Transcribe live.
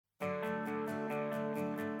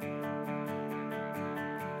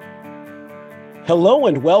Hello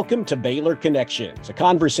and welcome to Baylor Connections, a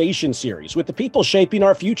conversation series with the people shaping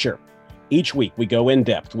our future. Each week we go in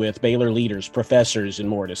depth with Baylor leaders, professors, and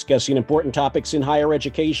more, discussing important topics in higher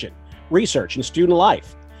education, research, and student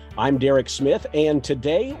life. I'm Derek Smith, and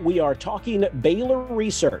today we are talking Baylor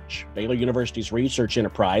Research. Baylor University's research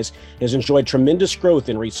enterprise has enjoyed tremendous growth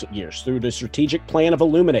in recent years through the strategic plan of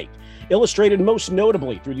Illuminate, illustrated most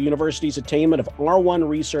notably through the university's attainment of R1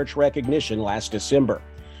 research recognition last December.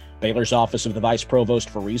 Baylor's Office of the Vice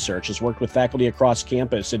Provost for Research has worked with faculty across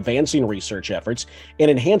campus, advancing research efforts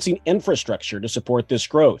and enhancing infrastructure to support this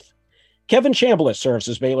growth. Kevin Chambliss serves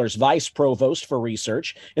as Baylor's Vice Provost for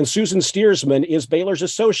Research, and Susan Stearsman is Baylor's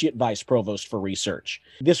Associate Vice Provost for Research.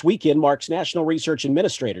 This weekend marks National Research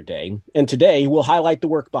Administrator Day, and today we'll highlight the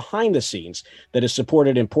work behind the scenes that has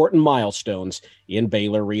supported important milestones in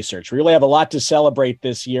Baylor research. We really have a lot to celebrate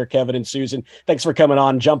this year, Kevin and Susan. Thanks for jumping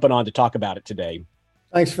on to talk about it today.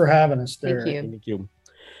 Thanks for having us, Derek. Thank you.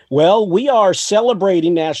 Well, we are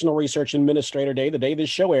celebrating National Research Administrator Day, the day this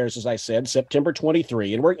show airs, as I said, September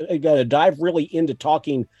 23. And we're going to dive really into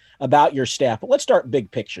talking about your staff. But let's start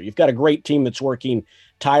big picture. You've got a great team that's working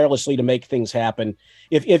tirelessly to make things happen.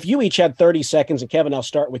 If you each had 30 seconds, and Kevin, I'll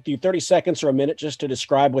start with you, 30 seconds or a minute just to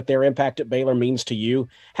describe what their impact at Baylor means to you,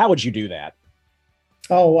 how would you do that?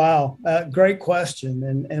 Oh, wow. Great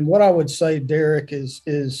question. And what I would say, Derek,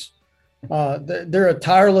 is they're a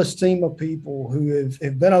tireless team of people who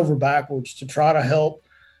have been over backwards to try to help,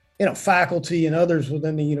 faculty and others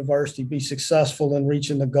within the university be successful in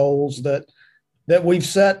reaching the goals that we've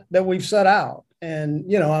set out.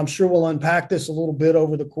 And, I'm sure we'll unpack this a little bit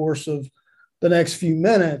over the course of the next few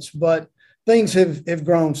minutes, but things have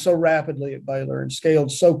grown so rapidly at Baylor and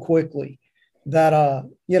scaled so quickly that,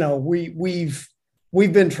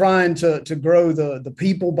 we've been trying to grow the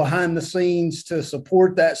people behind the scenes to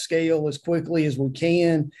support that scale as quickly as we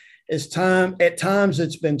can. At times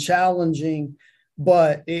it's been challenging,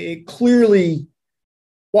 but it clearly,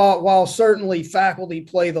 while certainly faculty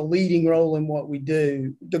play the leading role in what we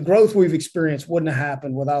do, the growth we've experienced wouldn't have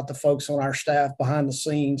happened without the folks on our staff behind the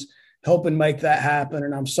scenes helping make that happen.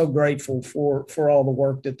 And I'm so grateful for all the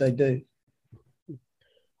work that they do.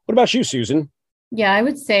 What about you, Susan? Yeah, I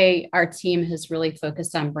would say our team has really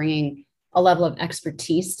focused on bringing a level of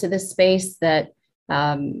expertise to this space that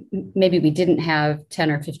maybe we didn't have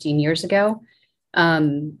 10 or 15 years ago.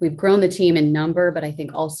 We've grown the team in number, but I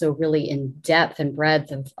think also really in depth and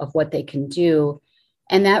breadth of what they can do.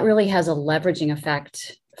 And that really has a leveraging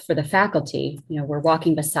effect for the faculty. We're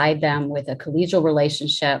walking beside them with a collegial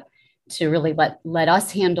relationship to really let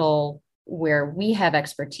us handle where we have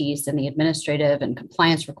expertise in the administrative and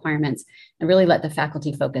compliance requirements, and really let the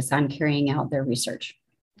faculty focus on carrying out their research.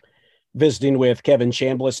 Visiting with Kevin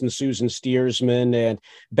Chambliss and Susan Stearsman, and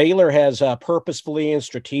Baylor has purposefully and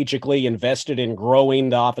strategically invested in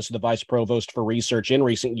growing the Office of the Vice Provost for Research in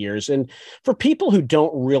recent years. And for people who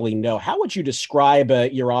don't really know, how would you describe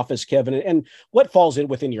your office, Kevin, and what falls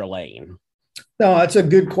within your lane? No, that's a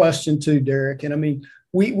good question too, Derek. And I mean,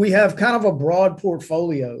 we have kind of a broad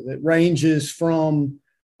portfolio that ranges from,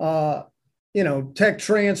 tech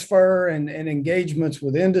transfer and engagements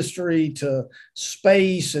with industry to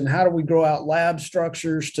space and how do we grow out lab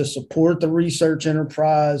structures to support the research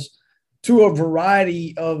enterprise to a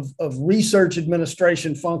variety of research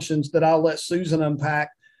administration functions that I'll let Susan unpack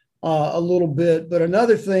a little bit. But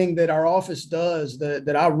another thing that our office does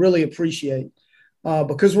that I really appreciate,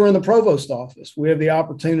 because we're in the provost office, we have the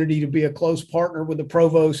opportunity to be a close partner with the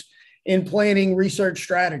provost in planning research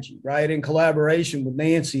strategy, right? In collaboration with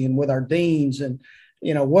Nancy and with our deans. And,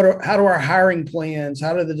 how do our hiring plans,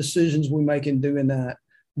 how do the decisions we make in doing that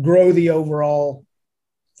grow the overall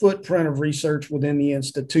footprint of research within the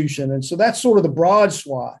institution? And so that's sort of the broad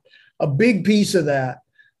swath. A big piece of that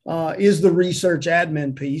is the research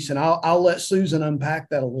admin piece. And I'll let Susan unpack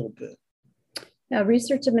that a little bit. Now,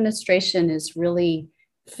 research administration is really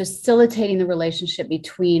facilitating the relationship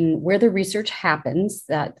between where the research happens,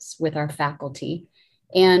 that's with our faculty,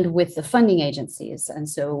 and with the funding agencies. And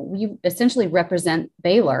so we essentially represent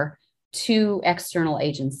Baylor to external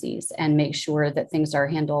agencies and make sure that things are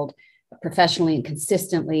handled professionally and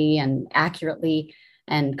consistently and accurately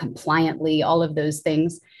and compliantly, all of those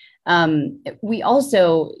things. We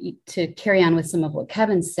also, to carry on with some of what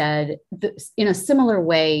Kevin said, in a similar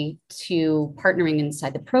way to partnering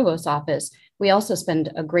inside the provost office, we also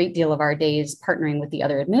spend a great deal of our days partnering with the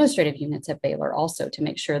other administrative units at Baylor also to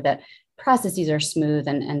make sure that processes are smooth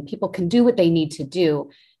and people can do what they need to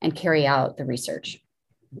do and carry out the research.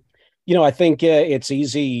 I think it's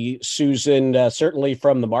easy, Susan, certainly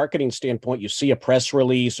from the marketing standpoint, you see a press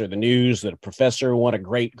release or the news that a professor won a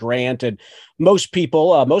great grant. And most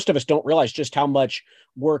people, most of us don't realize just how much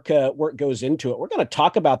work goes into it. We're going to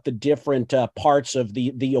talk about the different parts of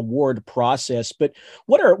the award process, but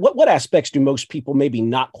what aspects do most people maybe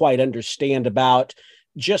not quite understand about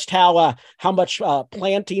just how much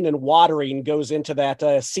planting and watering goes into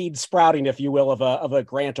that seed sprouting, if you will, of a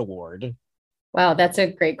grant award? Wow, that's a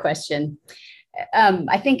great question.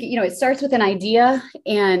 I think, it starts with an idea,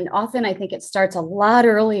 and often I think it starts a lot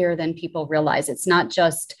earlier than people realize. It's not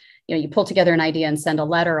just, you pull together an idea and send a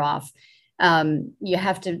letter off. You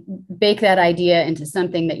have to bake that idea into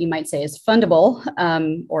something that you might say is fundable,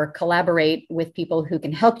 or collaborate with people who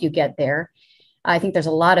can help you get there. I think there's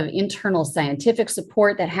a lot of internal scientific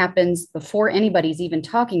support that happens before anybody's even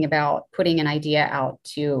talking about putting an idea out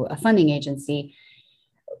to a funding agency.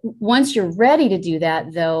 Once you're ready to do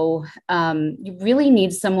that, though, you really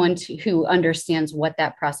need someone who understands what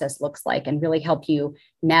that process looks like and really help you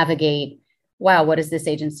navigate, wow, what does this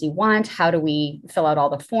agency want? How do we fill out all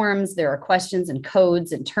the forms? There are questions and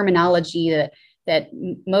codes and terminology that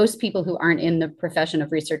most people who aren't in the profession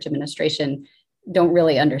of research administration don't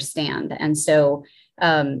really understand. And so,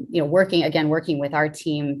 working with our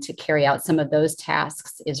team to carry out some of those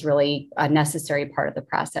tasks is really a necessary part of the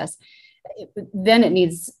process. Then it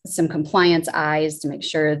needs some compliance eyes to make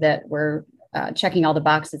sure that we're checking all the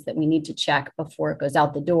boxes that we need to check before it goes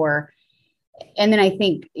out the door. And then I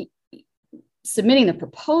think submitting the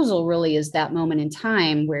proposal really is that moment in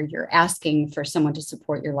time where you're asking for someone to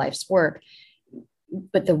support your life's work.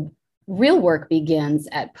 But the real work begins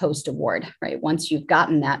at post-award, right? Once you've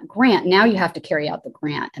gotten that grant, now you have to carry out the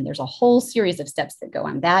grant. And there's a whole series of steps that go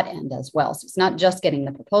on that end as well. So it's not just getting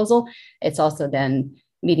the proposal, it's also then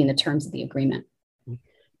meeting the terms of the agreement.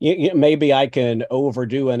 Maybe I can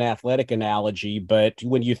overdo an athletic analogy, but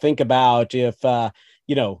when you think about if,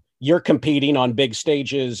 you're competing on big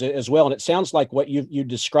stages as well, and it sounds like what you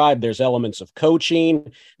described, there's elements of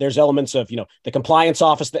coaching, there's elements of, the compliance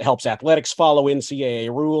office that helps athletics follow NCAA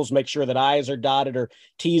rules, make sure that I's are dotted or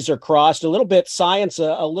T's are crossed, a little bit science,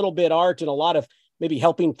 a little bit art, and a lot of maybe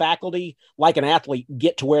helping faculty like an athlete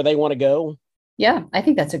get to where they want to go. Yeah, I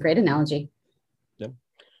think that's a great analogy.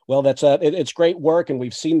 Well, it's great work, and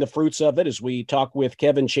we've seen the fruits of it as we talk with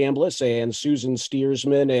Kevin Chambliss and Susan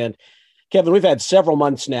Stearsman. And Kevin, we've had several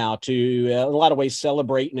months now to, in a lot of ways,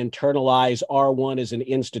 celebrate and internalize R1 as an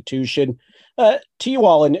institution. To you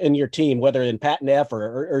all and your team, whether in Pat and F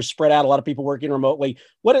or spread out, a lot of people working remotely,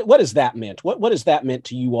 what has that meant? What has that meant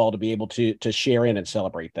to you all to be able to share in and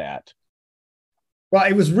celebrate that? Well,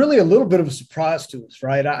 it was really a little bit of a surprise to us,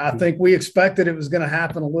 right? I think we expected it was going to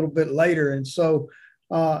happen a little bit later. And so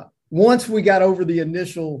once we got over the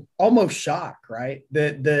initial almost shock, right,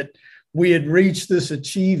 that we had reached this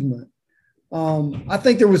achievement, I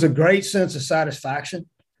think there was a great sense of satisfaction.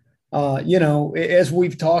 As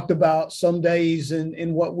we've talked about, some days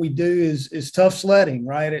in what we do is tough sledding,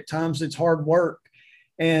 right? At times it's hard work,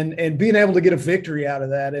 and being able to get a victory out of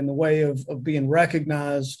that in the way of being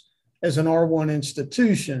recognized as an R1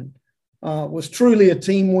 institution was truly a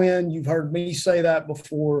team win. You've heard me say that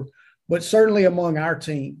before. But certainly among our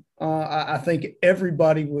team, I think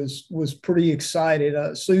everybody was pretty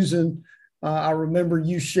excited. Susan, I remember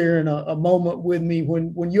you sharing a moment with me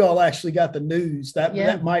when you all actually got the news.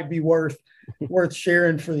 That might be worth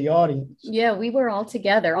sharing for the audience. Yeah, we were all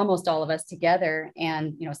together, almost all of us together,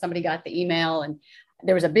 and somebody got the email, and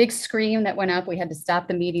there was a big scream that went up. We had to stop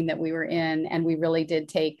the meeting that we were in, and we really did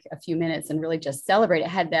take a few minutes and really just celebrate. It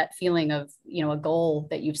had that feeling of a goal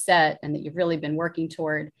that you've set and that you've really been working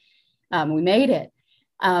toward. We made it.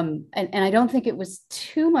 And I don't think it was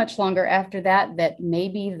too much longer after that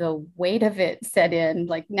maybe the weight of it set in.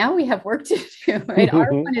 Like, now we have work to do, right?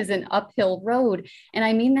 R1 is an uphill road. And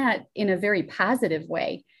I mean that in a very positive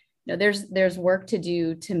way. There's work to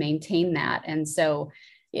do to maintain that. And so,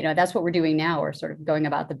 that's what we're doing now. We're sort of going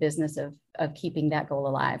about the business of keeping that goal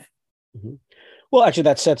alive. Mm-hmm. Well, actually,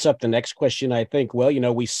 that sets up the next question, I think. Well,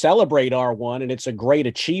 we celebrate R1 and it's a great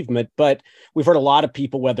achievement, but we've heard a lot of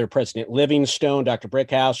people, whether President Livingstone, Dr.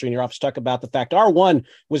 Brickhauser in your office, talk about the fact R1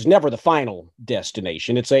 was never the final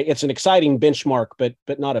destination. It's an exciting benchmark,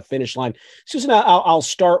 but not a finish line. Susan, I'll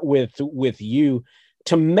start with you.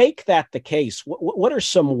 To make that the case, what are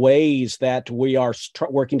some ways that we are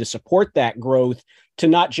working to support that growth, to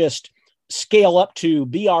not just scale up to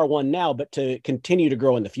be R1 now, but to continue to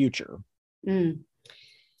grow in the future?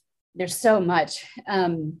 There's so much.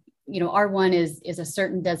 R1 is a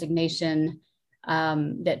certain designation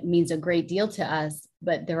that means a great deal to us,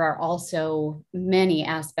 but there are also many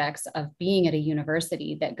aspects of being at a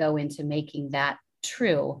university that go into making that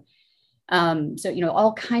true.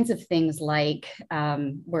 All kinds of things like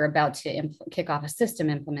we're about to kick off a system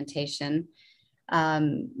implementation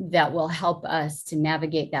that will help us to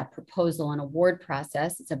navigate that proposal and award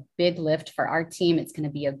process. It's a big lift for our team. It's going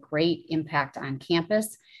to be a great impact on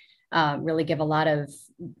campus, really give a lot of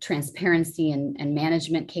transparency and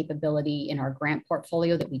management capability in our grant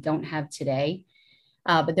portfolio that we don't have today.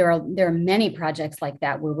 But there are many projects like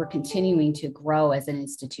that where we're continuing to grow as an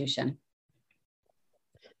institution.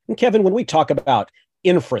 And Kevin, when we talk about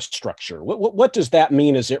infrastructure, what does that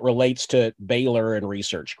mean as it relates to Baylor and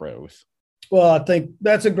research growth? Well, I think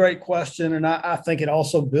that's a great question. And I think it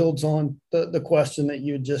also builds on the question that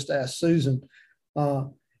you had just asked Susan.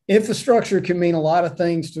 Infrastructure can mean a lot of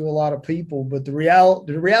things to a lot of people, but the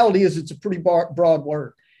reality is it's a pretty broad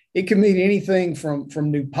word. It can mean anything from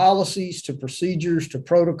new policies to procedures to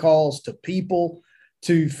protocols to people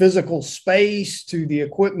to physical space to the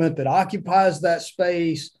equipment that occupies that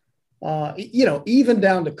space, even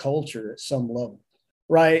down to culture at some level,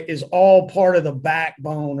 right, is all part of the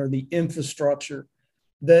backbone or the infrastructure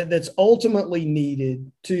that's ultimately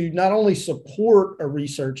needed to not only support a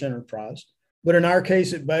research enterprise, but in our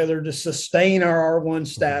case at Baylor, to sustain our R1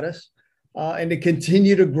 status and to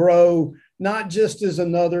continue to grow, not just as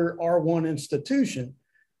another R1 institution,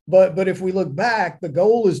 but if we look back, the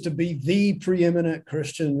goal is to be the preeminent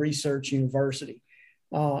Christian research university.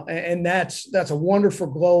 And that's a wonderful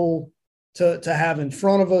goal to have in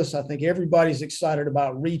front of us. I think everybody's excited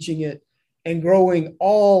about reaching it and growing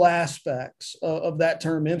all aspects of that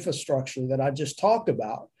term infrastructure that I just talked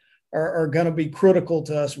about are going to be critical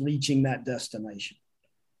to us reaching that destination.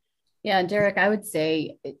 Yeah, Derek, I would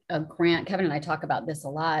say a grant, Kevin and I talk about this a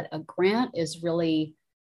lot, a grant is really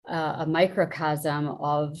a microcosm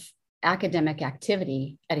of academic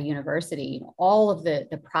activity at a university. All of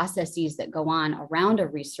the processes that go on around a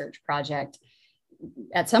research project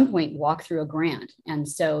at some point walk through a grant. And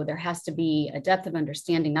so there has to be a depth of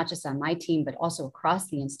understanding, not just on my team, but also across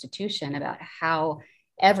the institution about how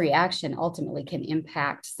every action ultimately can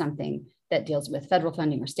impact something that deals with federal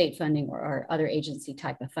funding or state funding or other agency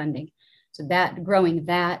type of funding. So that growing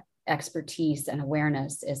that expertise and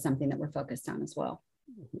awareness is something that we're focused on as well.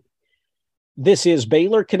 This is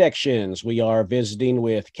Baylor Connections. We are visiting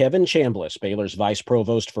with Kevin Chambliss, Baylor's Vice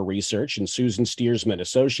Provost for Research, and Susan Stearsman,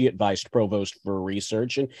 Associate Vice Provost for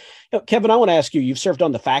Research. And Kevin, I want to ask you, you've served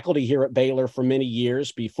on the faculty here at Baylor for many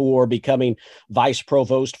years before becoming Vice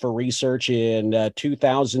Provost for Research in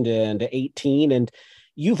 2018. And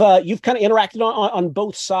you've kind of interacted on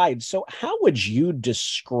both sides. So how would you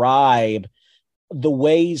describe the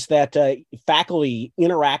ways that faculty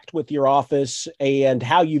interact with your office and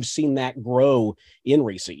how you've seen that grow in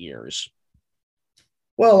recent years?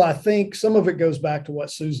 Well, I think some of it goes back to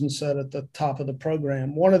what Susan said at the top of the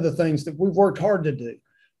program. One of the things that we've worked hard to do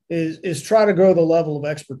is try to grow the level of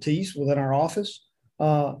expertise within our office.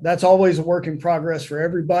 That's always a work in progress for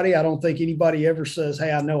everybody. I don't think anybody ever says,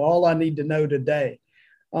 hey, I know all I need to know today.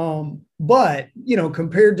 But,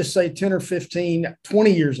 compared to say 10 or 15,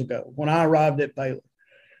 20 years ago, when I arrived at Baylor,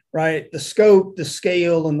 right, the scope, the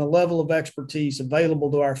scale, and the level of expertise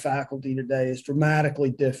available to our faculty today is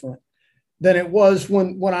dramatically different than it was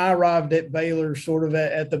when I arrived at Baylor sort of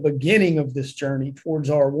at the beginning of this journey towards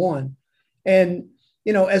R1. And,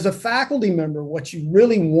 as a faculty member, what you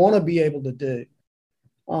really want to be able to do,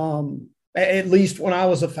 at least when I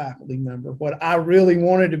was a faculty member, what I really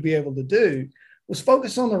wanted to be able to do was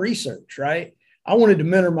focus on the research, right? I wanted to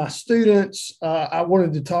mentor my students. I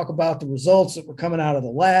wanted to talk about the results that were coming out of the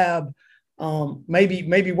lab,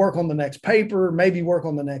 maybe work on the next paper, maybe work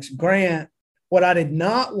on the next grant. What I did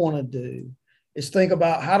not want to do is think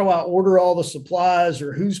about how do I order all the supplies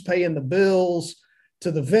or who's paying the bills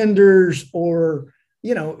to the vendors or,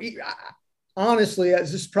 honestly,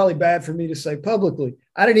 this is probably bad for me to say publicly.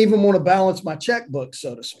 I didn't even want to balance my checkbook,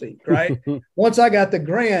 so to speak, right? Once I got the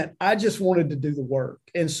grant, I just wanted to do the work.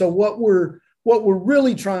 And so what we're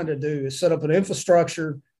really trying to do is set up an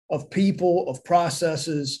infrastructure of people, of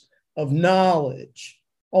processes, of knowledge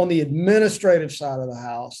on the administrative side of the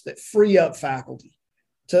house that free up faculty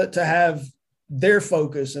to have their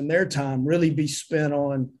focus and their time really be spent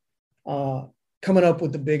on coming up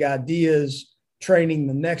with the big ideas, training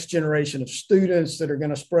the next generation of students that are going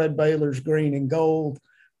to spread Baylor's green and gold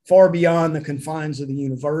far beyond the confines of the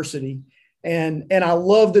university. And I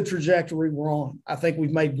love the trajectory we're on. I think we've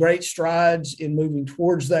made great strides in moving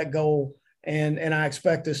towards that goal. And I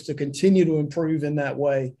expect us to continue to improve in that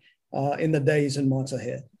way in the days and months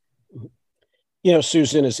ahead.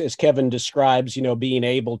 Susan, as Kevin describes, being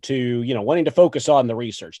able to, wanting to focus on the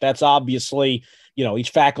research. That's obviously, each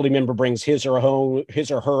faculty member brings his or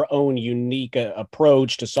her own unique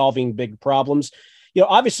approach to solving big problems.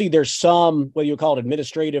 Obviously there's some, whether you call it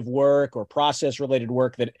administrative work or process related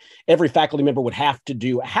work, that every faculty member would have to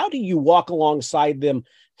do. How do you walk alongside them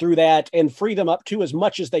through that and free them up to as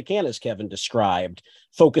much as they can, as Kevin described,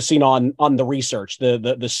 focusing on the research,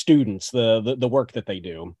 the students, the work that they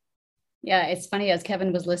do? Yeah, it's funny, as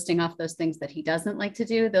Kevin was listing off those things that he doesn't like to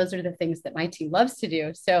do, those are the things that my team loves to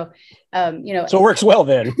do. So, so it works well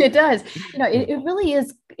then. It does. It really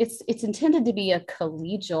is. It's intended to be a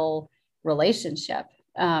collegial relationship.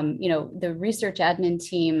 The research admin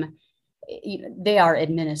team, they are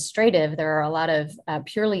administrative. There are a lot of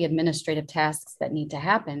purely administrative tasks that need to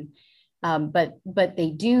happen. But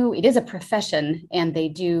they do, it is a profession, and they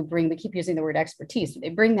do bring, we keep using the word expertise. They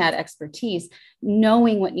bring that expertise,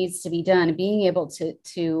 knowing what needs to be done, being able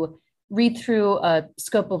to read through a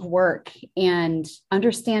scope of work and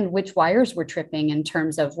understand which wires we're tripping in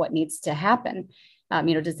terms of what needs to happen.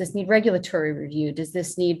 Does this need regulatory review? Does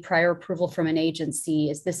this need prior approval from an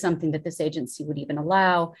agency? Is this something that this agency would even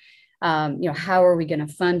allow? How are we going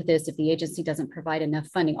to fund this if the agency doesn't provide enough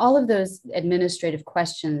funding? All of those administrative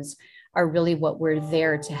questions are really what we're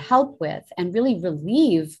there to help with, and really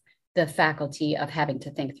relieve the faculty of having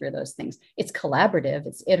to think through those things. It's collaborative,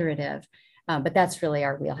 it's iterative, but that's really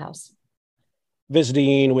our wheelhouse.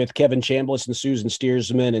 Visiting with Kevin Chambliss and Susan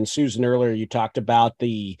Stearsman. And Susan, earlier you talked about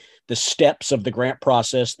the steps of the grant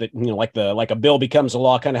process that, like a bill becomes a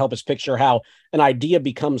law, kind of help us picture how an idea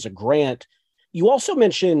becomes a grant. You also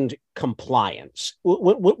mentioned compliance.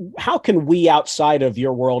 How can we, outside of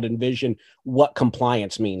your world, envision what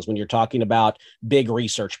compliance means when you're talking about big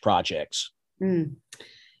research projects?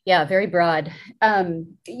 Yeah, very broad.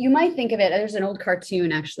 You might think of it, there's an old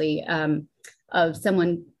cartoon actually of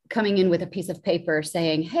someone coming in with a piece of paper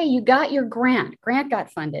saying, hey, you got your grant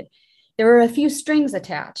got funded. There were a few strings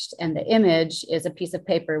attached, and the image is a piece of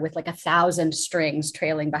paper with like 1,000 strings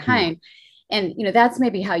trailing behind. And, that's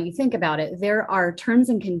maybe how you think about it. There are terms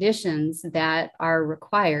and conditions that are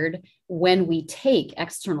required when we take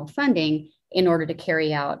external funding in order to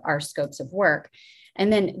carry out our scopes of work.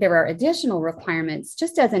 And then there are additional requirements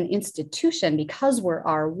just as an institution. Because we're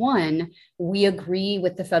R1, we agree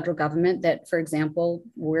with the federal government that, for example,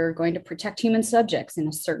 we're going to protect human subjects in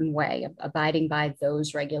a certain way, abiding by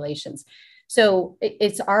those regulations. So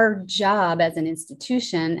it's our job as an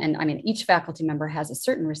institution, and each faculty member has a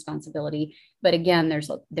certain responsibility, but again,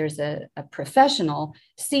 there's a professional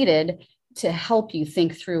seated to help you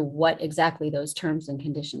think through what exactly those terms and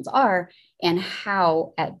conditions are, and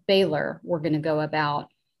how at Baylor we're going to go about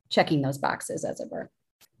checking those boxes, as it were.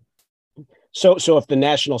 So if the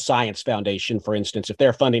National Science Foundation, for instance, if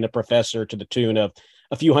they're funding a professor to the tune of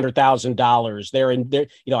a few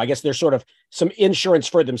 $100,000, I guess there's sort of some insurance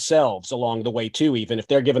for themselves along the way too, even if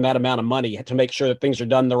they're given that amount of money, to make sure that things are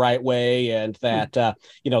done the right way, and that, that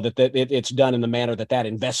it's done in the manner that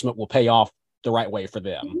investment will pay off the right way for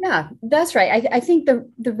them. Yeah, that's right. I think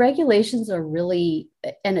the regulations are really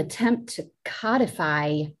an attempt to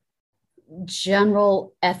codify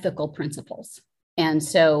general ethical principles. And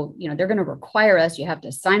so, they're going to require us, you have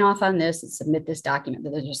to sign off on this and submit this document.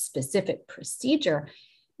 There's a specific procedure,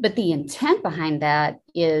 but the intent behind that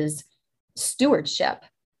is stewardship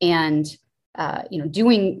and,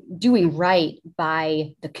 doing right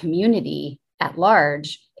by the community at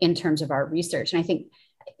large in terms of our research. And I think,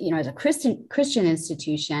 as a Christian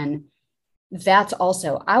institution, that's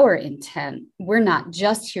also our intent. We're not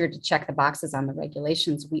just here to check the boxes on the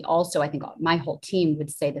regulations. We also, I think my whole team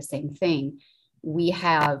would say the same thing. We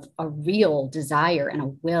have a real desire and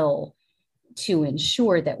a will to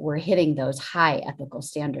ensure that we're hitting those high ethical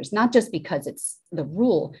standards, not just because it's the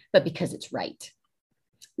rule, but because it's right.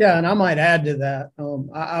 Yeah, and I might add to that.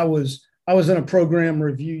 I was in a program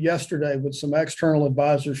review yesterday with some external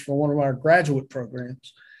advisors for one of our graduate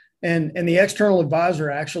programs, and the external advisor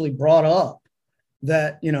actually brought up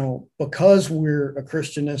that, because we're a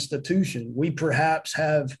Christian institution, we perhaps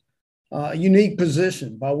have a unique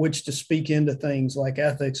position by which to speak into things like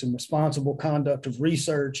ethics and responsible conduct of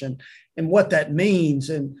research and what that means.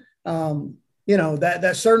 And,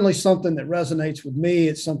 that's certainly something that resonates with me.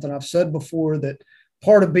 It's something I've said before, that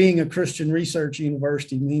part of being a Christian research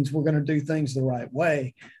university means we're going to do things the right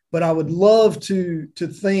way. But I would love to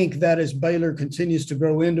think that as Baylor continues to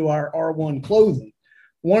grow into our R1 clothing,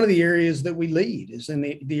 one of the areas that we lead is in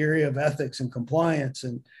the area of ethics and compliance,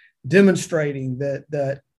 and demonstrating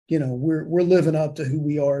that we're living up to who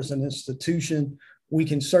we are as an institution. We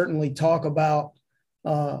can certainly talk about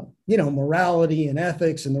morality and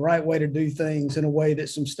ethics and the right way to do things in a way that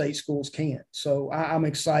some state schools can't. So I'm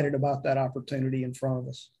excited about that opportunity in front of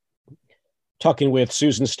us. Talking with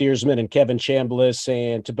Susan Stearsman and Kevin Chambliss,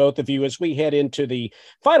 and to both of you as we head into the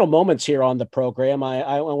final moments here on the program,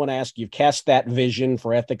 I want to ask you, cast that vision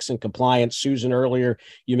for ethics and compliance. Susan, earlier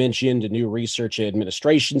you mentioned a new research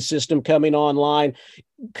administration system coming online.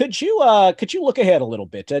 Could you look ahead a little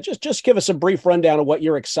bit? Just give us a brief rundown of what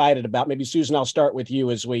you're excited about. Maybe Susan, I'll start with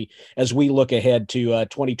you as we look ahead to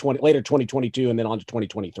 2020, later 2022, and then on to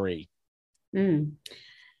 2023.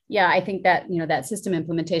 Yeah, I think that, that system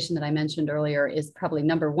implementation that I mentioned earlier is probably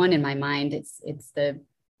number one in my mind. It's the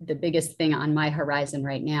biggest thing on my horizon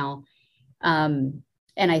right now. And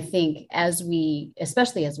I think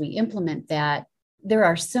especially as we implement that, there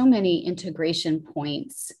are so many integration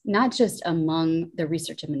points, not just among the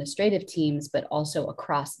research administrative teams, but also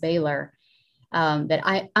across Baylor, that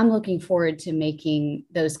I'm looking forward to making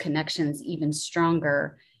those connections even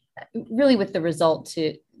stronger, really with the result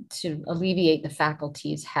to alleviate the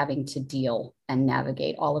faculty's having to deal and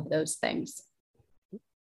navigate all of those things.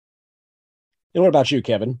 And what about you,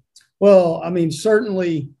 Kevin? Well, I mean,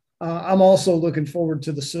 certainly I'm also looking forward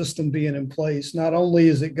to the system being in place. Not only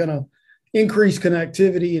is it going to increase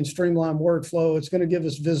connectivity and streamline workflow, it's going to give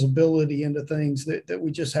us visibility into things that we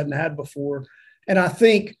just hadn't had before. And I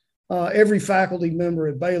think every faculty member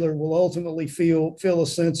at Baylor will ultimately feel a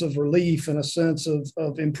sense of relief and a sense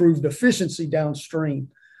of improved efficiency downstream.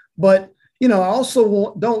 But, I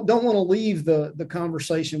also don't want to leave the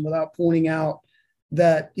conversation without pointing out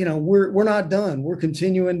that, we're not done. We're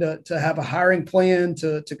continuing to have a hiring plan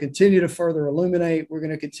to continue to further illuminate. We're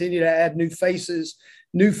going to continue to add new faces,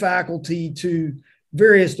 new faculty to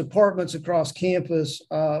various departments across campus,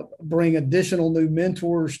 bring additional new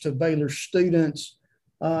mentors to Baylor students.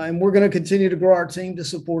 And we're going to continue to grow our team to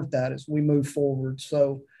support that as we move forward.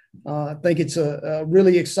 So I think it's a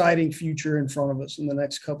really exciting future in front of us in the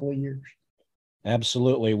next couple of years.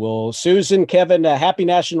 Absolutely. Well, Susan, Kevin, happy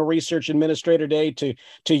National Research Administrator Day to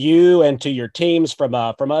you and to your teams from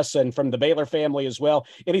us and from the Baylor family as well.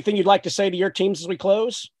 Anything you'd like to say to your teams as we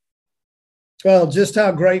close? Well, just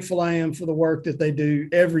how grateful I am for the work that they do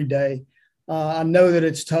every day. I know that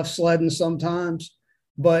it's tough sledding sometimes,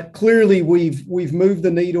 but clearly we've moved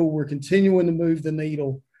the needle. We're continuing to move the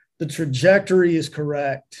needle. The trajectory is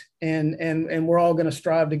correct, and we're all going to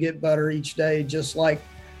strive to get better each day, just like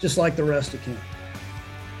the rest of camp.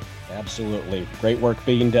 Absolutely. Great work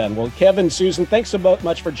being done. Well, Kevin, Susan, thanks so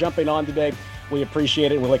much for jumping on today. We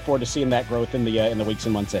appreciate it. We look forward to seeing that growth in the weeks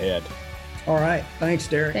and months ahead. All right. Thanks,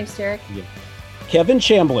 Derek. Thanks, Derek. Yeah. Kevin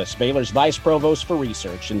Chambliss, Baylor's Vice Provost for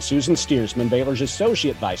Research, and Susan Stearsman, Baylor's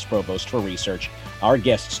Associate Vice Provost for Research, our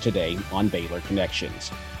guests today on Baylor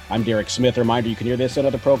Connections. I'm Derek Smith. A reminder, you can hear this and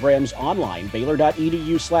other programs online,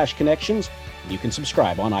 baylor.edu/connections, and you can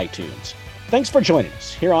subscribe on iTunes. Thanks for joining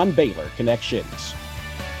us here on Baylor Connections.